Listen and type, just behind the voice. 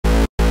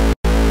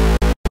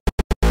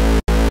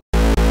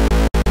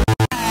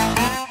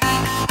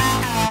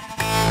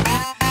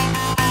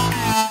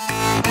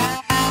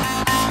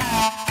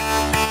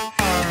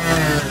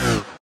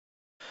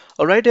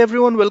Alright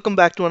everyone, welcome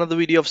back to another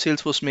video of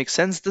Salesforce Makes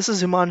Sense. This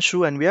is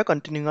Himanshu and we are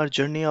continuing our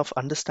journey of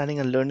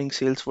understanding and learning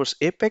Salesforce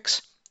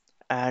Apex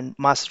and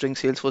mastering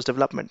Salesforce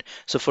development.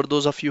 So for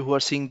those of you who are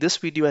seeing this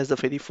video as the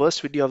very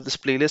first video of this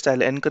playlist,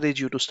 I'll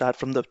encourage you to start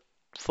from the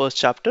first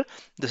chapter.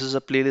 This is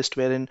a playlist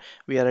wherein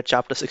we are at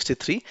chapter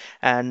 63,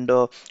 and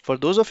for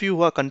those of you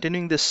who are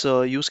continuing this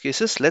use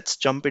cases, let's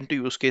jump into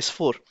use case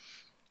 4.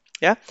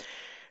 Yeah.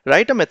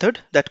 Write a method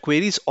that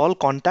queries all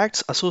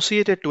contacts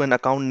associated to an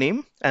account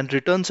name and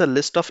returns a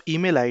list of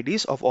email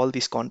IDs of all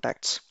these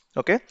contacts.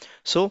 Okay,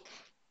 so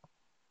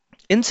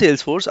in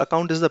Salesforce,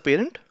 account is the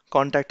parent,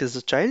 contact is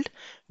the child.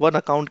 One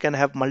account can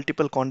have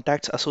multiple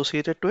contacts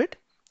associated to it,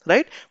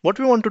 right? What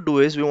we want to do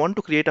is we want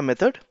to create a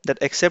method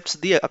that accepts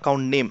the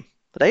account name,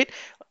 right?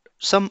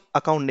 Some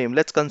account name.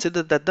 Let's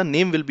consider that the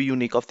name will be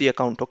unique of the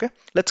account. Okay,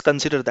 let's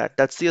consider that.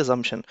 That's the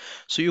assumption.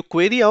 So you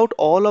query out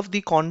all of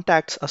the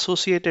contacts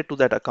associated to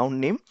that account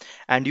name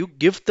and you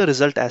give the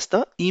result as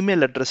the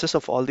email addresses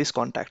of all these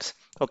contacts.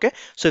 Okay,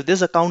 so if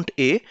this account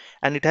A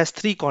and it has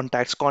three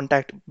contacts,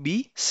 contact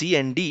B, C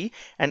and D,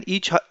 and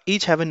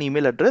each have an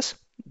email address,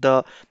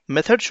 the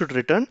method should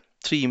return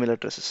three email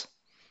addresses.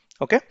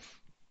 Okay,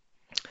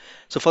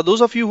 so for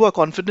those of you who are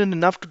confident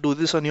enough to do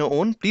this on your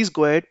own, please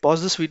go ahead,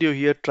 pause this video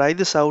here, try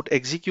this out,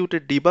 execute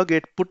it, debug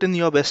it, put in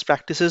your best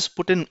practices,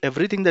 put in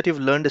everything that you've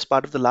learned as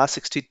part of the last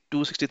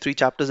 62, 63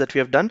 chapters that we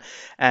have done,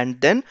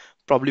 and then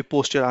probably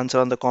post your answer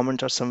on the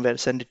comments or somewhere,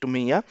 send it to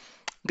me. Yeah,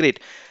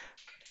 great.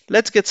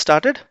 Let's get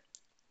started.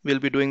 We'll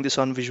be doing this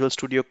on Visual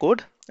Studio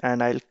Code,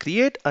 and I'll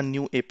create a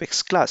new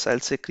Apex class. I'll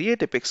say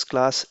create Apex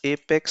class,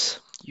 Apex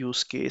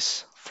use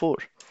case 4.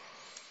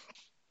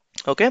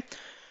 Okay,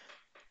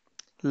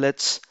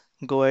 let's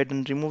go ahead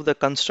and remove the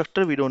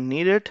constructor. We don't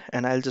need it,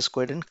 and I'll just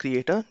go ahead and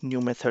create a new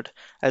method.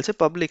 I'll say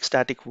public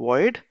static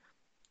void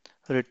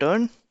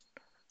return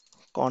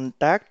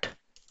contact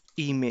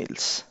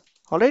emails.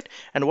 All right,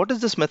 and what is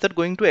this method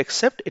going to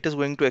accept? It is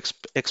going to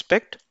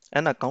expect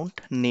an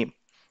account name.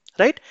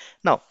 Right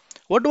now,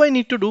 what do I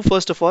need to do?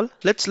 First of all,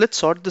 let's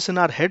sort this in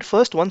our head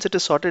first. Once it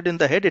is sorted in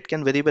the head, it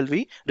can very well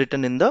be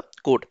written in the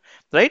code.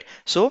 Right,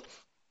 so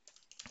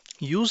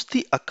use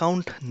the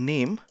account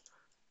name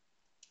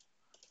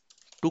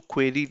to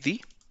query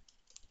the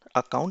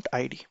account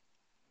ID.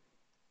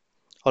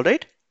 All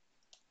right,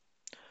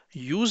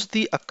 use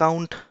the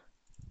account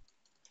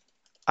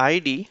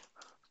ID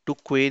to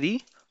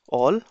query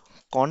all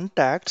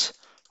contacts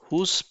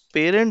whose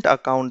parent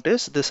account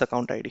is this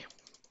account ID.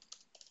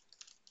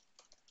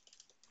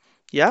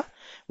 Yeah,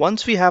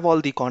 once we have all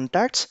the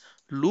contacts,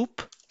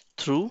 loop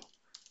through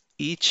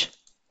each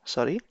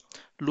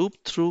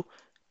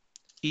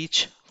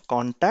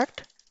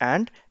contact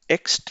and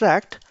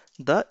extract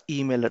the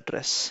email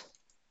address.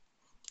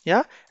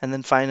 Yeah, and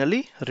then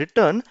finally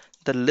return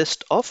the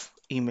list of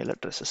email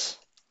addresses.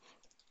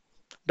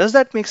 Does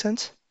that make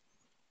sense?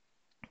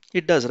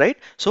 It does, right?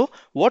 So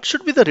what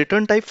should be the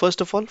return type first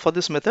of all for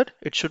this method?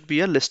 It should be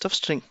a list of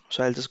string.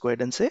 So I'll just go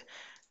ahead and say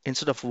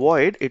instead of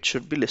void, it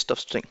should be list of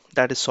string.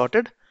 That is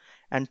sorted.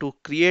 And to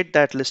create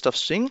that list of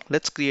string,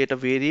 let's create a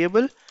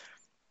variable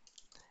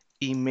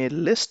email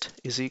list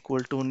is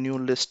equal to new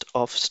list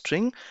of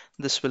string.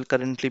 This will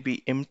currently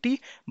be empty,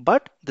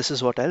 but this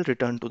is what I'll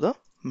return to the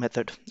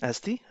method as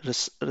the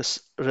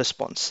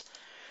response.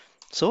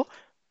 So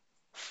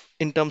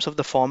in terms of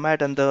the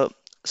format and the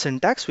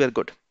syntax, we are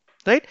good.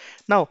 Right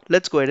now,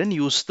 let's go ahead and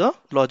use the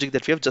logic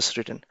that we have just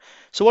written.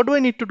 So what do I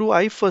need to do?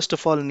 I first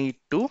of all need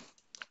to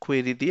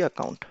query the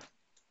account.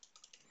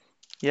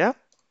 Yeah.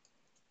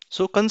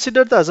 So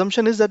consider the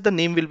assumption is that the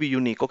name will be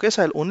unique. Okay,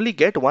 so I'll only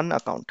get one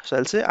account. So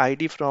I'll say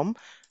ID from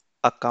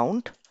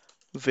account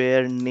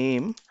where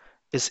name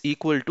is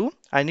equal to,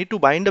 I need to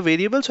bind a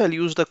variable, so I'll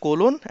use the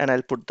colon and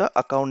I'll put the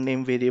account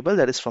name variable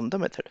that is from the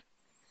method.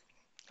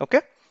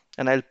 Okay,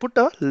 and I'll put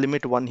a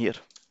limit 1 here.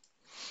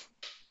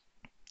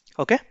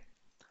 Okay.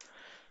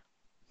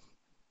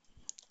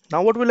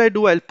 Now what will I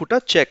do? I'll put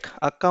a check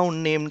account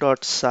name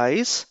dot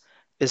size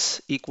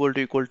is equal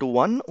to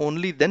 1,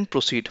 only then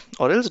proceed,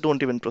 or else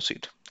don't even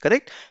proceed.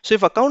 Correct? So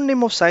if account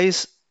name of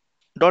size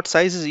dot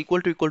size is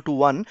equal to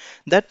 1,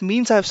 that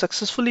means I have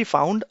successfully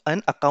found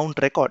an account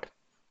record.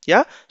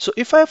 Yeah. So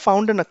if I have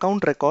found an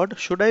account record,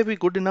 should I be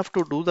good enough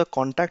to do the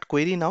contact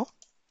query now?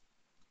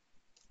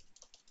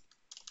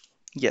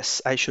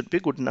 Yes, I should be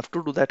good enough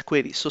to do that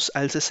query. So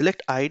I'll say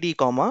select ID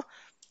comma,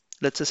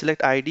 let's say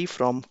select ID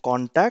from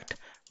contact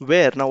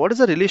where, now what is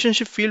the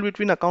relationship field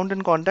between account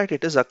and contact?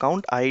 It is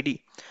account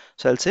ID.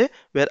 So I'll say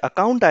where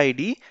account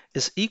ID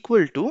is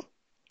equal to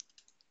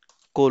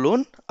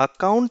colon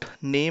account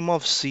name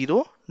of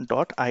 0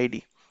 dot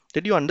ID.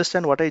 Did you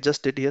understand what I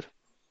just did here?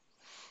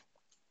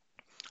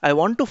 I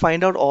want to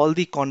find out all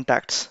the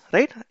contacts,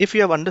 right? If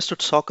you have understood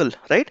SOCL,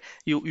 right,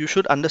 you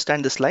should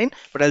understand this line,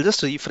 but I'll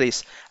just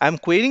rephrase. I'm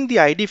querying the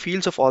ID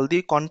fields of all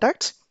the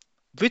contacts.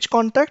 Which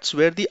contacts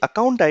where the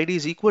account ID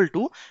is equal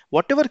to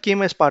whatever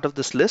came as part of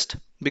this list.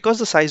 Because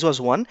the size was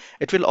 1,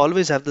 it will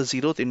always have the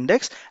 0th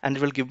index and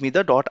it will give me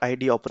the dot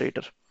ID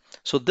operator.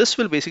 So this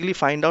will basically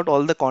find out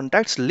all the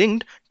contacts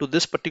linked to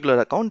this particular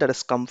account that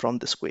has come from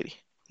this query.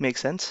 Make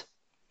sense?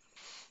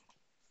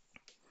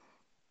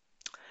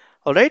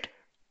 All right.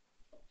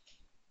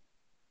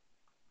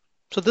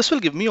 So this will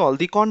give me all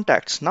the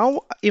contacts.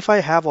 Now, if I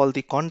have all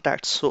the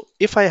contacts, so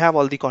if I have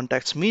all the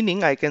contacts,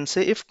 meaning I can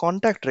say if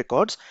contact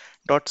records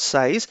dot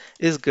size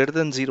is greater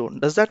than 0.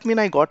 Does that mean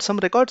I got some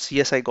records?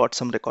 Yes, I got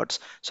some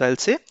records. So I'll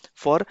say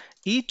for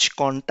each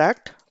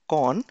contact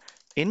con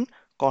in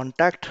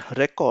contact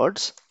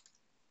records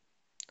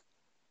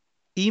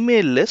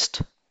email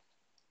list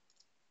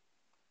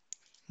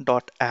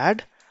dot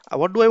add.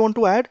 What do I want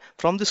to add?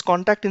 From this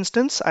contact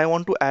instance, I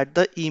want to add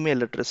the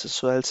email addresses.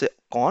 So I'll say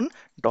con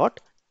dot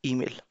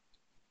email.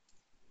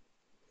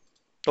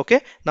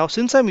 Okay, now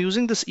since I'm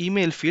using this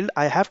email field,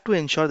 I have to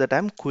ensure that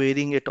I'm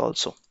querying it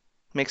also.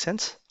 Make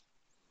sense?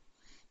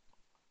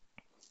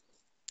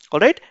 All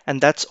right,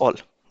 and that's all.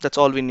 That's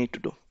all we need to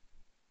do.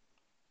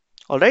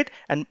 All right,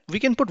 and we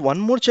can put one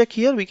more check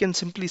here. We can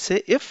simply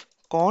say if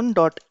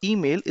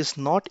con.email is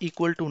not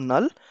equal to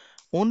null,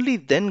 only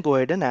then go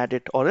ahead and add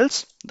it, or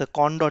else the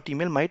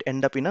con.email might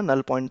end up in a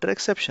null pointer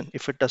exception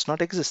if it does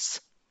not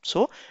exist.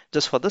 So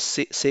just for the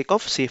sake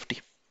of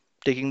safety,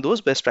 taking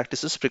those best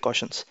practices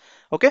precautions.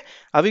 Okay,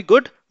 are we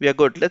good? We are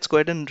good. Let's go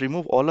ahead and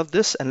remove all of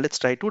this and let's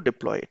try to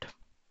deploy it.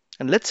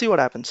 And let's see what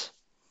happens.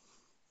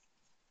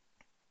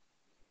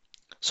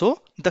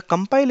 So the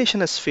compilation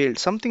has failed.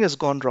 Something has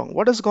gone wrong.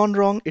 What has gone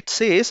wrong? It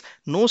says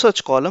no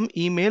such column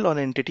email on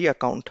entity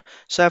account.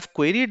 So I've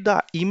queried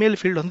the email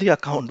field on the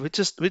account,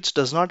 which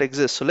does not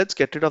exist. So let's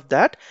get rid of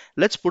that.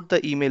 Let's put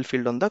the email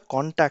field on the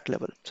contact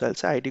level. So I'll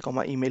say ID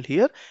comma email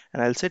here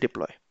and I'll say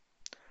deploy.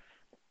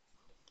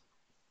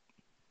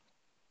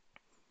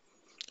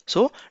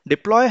 So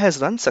deploy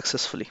has run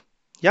successfully.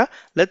 Yeah,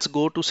 let's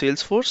go to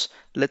Salesforce.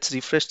 Let's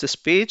refresh this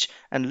page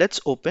and let's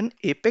open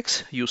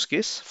Apex use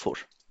case 4.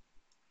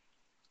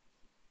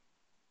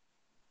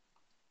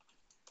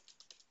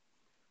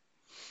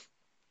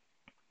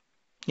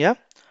 Yeah,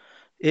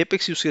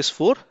 Apex use case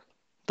 4.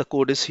 The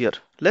code is here.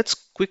 Let's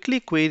quickly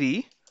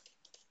query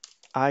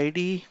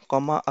id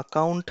comma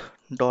account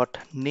dot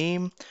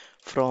name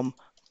from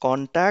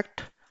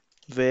contact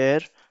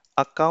where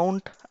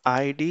account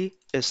id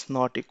is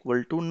not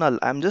equal to null.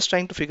 I'm just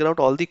trying to figure out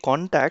all the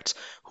contacts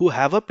who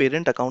have a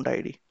parent account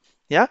id.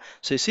 Yeah,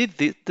 so you see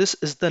this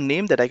is the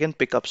name that I can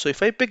pick up. So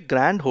if I pick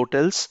Grand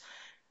Hotels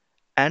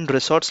and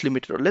Resorts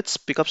Limited, or let's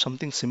pick up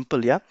something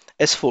simple. Yeah,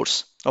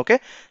 S-Force. Okay,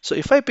 so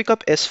if I pick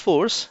up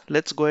S-Force,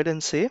 let's go ahead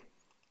and say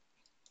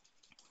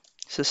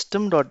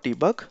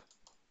system.debug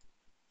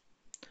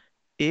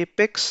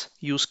Apex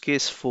use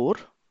case 4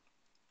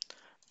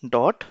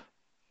 dot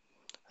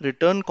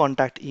return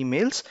contact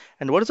emails.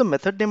 And what is the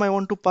method name I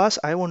want to pass?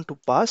 I want to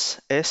pass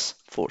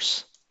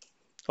S-Force.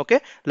 Okay,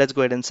 let's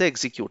go ahead and say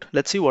execute.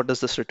 Let's see what does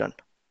this return.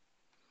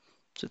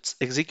 So it's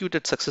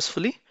executed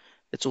successfully.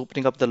 It's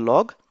opening up the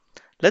log.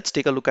 Let's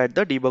take a look at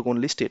the debug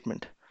only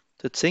statement.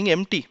 So it's saying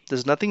empty.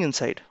 There's nothing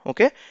inside.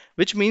 Okay,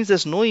 which means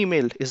there's no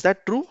email. Is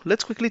that true?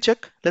 Let's quickly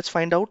check. Let's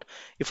find out.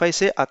 If I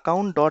say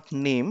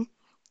account.name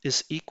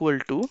is equal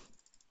to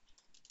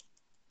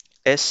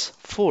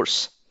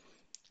S-Force,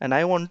 and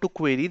I want to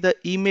query the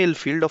email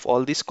field of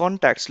all these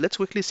contacts. Let's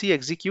quickly see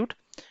execute.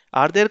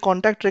 Are there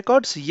contact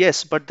records?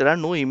 Yes, but there are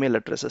no email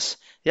addresses.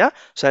 Yeah,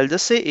 so I'll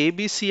just say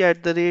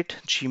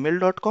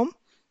abc@gmail.com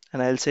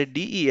and I'll say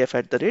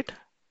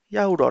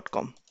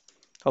def@yahoo.com.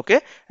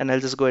 Okay, and I'll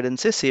just go ahead and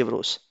say save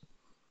rows.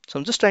 So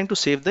I'm just trying to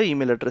save the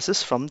email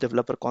addresses from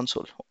developer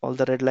console. All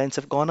the red lines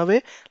have gone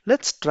away.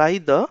 Let's try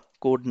the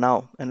code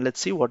now and let's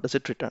see what does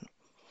it return.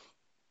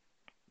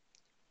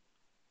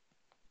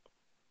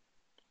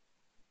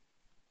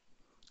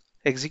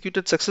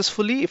 Executed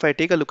successfully. If I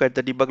take a look at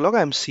the debug log,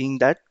 I'm seeing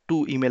that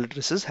 2 email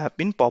addresses have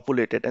been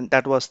populated, and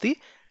that was the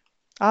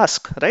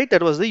ask, right?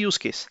 That was the use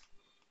case.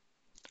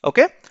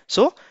 Okay,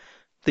 so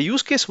the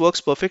use case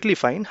works perfectly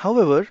fine.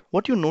 However,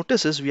 what you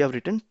notice is we have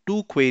written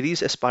 2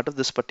 queries as part of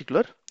this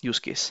particular use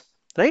case,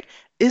 right?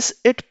 Is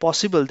it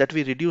possible that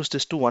we reduce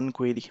this to 1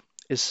 query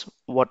is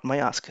what my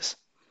ask is,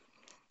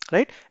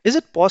 right? Is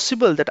it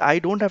possible that I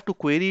don't have to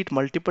query it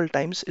multiple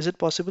times? Is it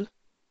possible?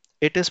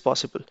 It is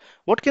possible.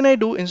 What can I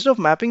do? Instead of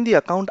mapping the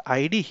account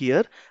ID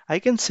here, I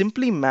can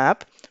simply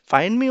map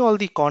find me all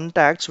the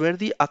contacts where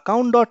the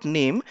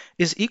account.name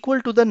is equal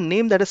to the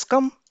name that has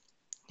come.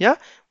 Yeah,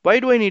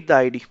 why do I need the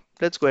ID?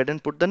 Let's go ahead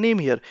and put the name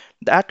here.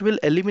 That will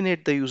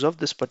eliminate the use of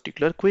this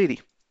particular query.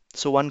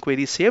 So one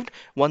query saved,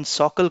 one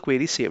SOCL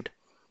query saved.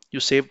 You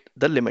saved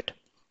the limit.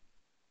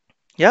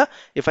 Yeah,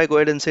 if I go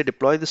ahead and say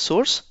deploy the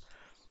source,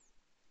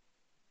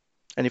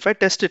 and if I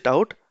test it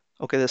out,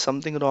 okay, there's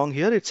something wrong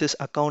here. It says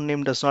account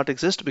name does not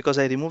exist because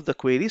I removed the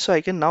query. So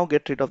I can now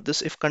get rid of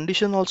this if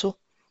condition also.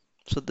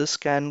 So this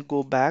can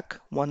go back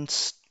one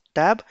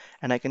tab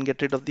and I can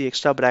get rid of the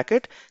extra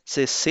bracket,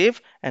 say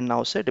save, and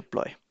now say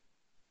deploy.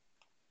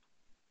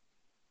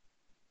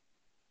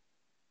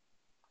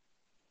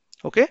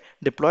 Okay,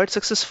 deployed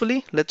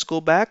successfully. Let's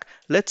go back.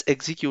 Let's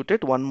execute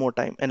it one more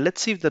time and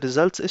let's see if the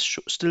results is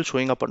still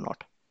showing up or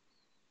not.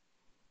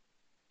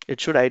 It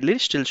should ideally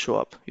still show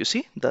up. You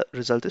see, the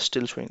result is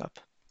still showing up.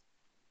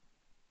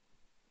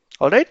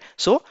 All right,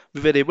 so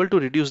we were able to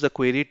reduce the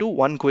query to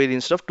one query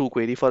instead of two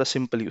query for a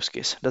simple use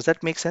case. Does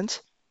that make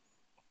sense?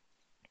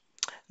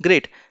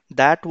 Great.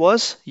 That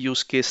was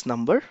use case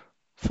number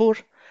 4.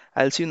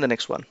 I'll see you in the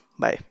next one.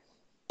 Bye.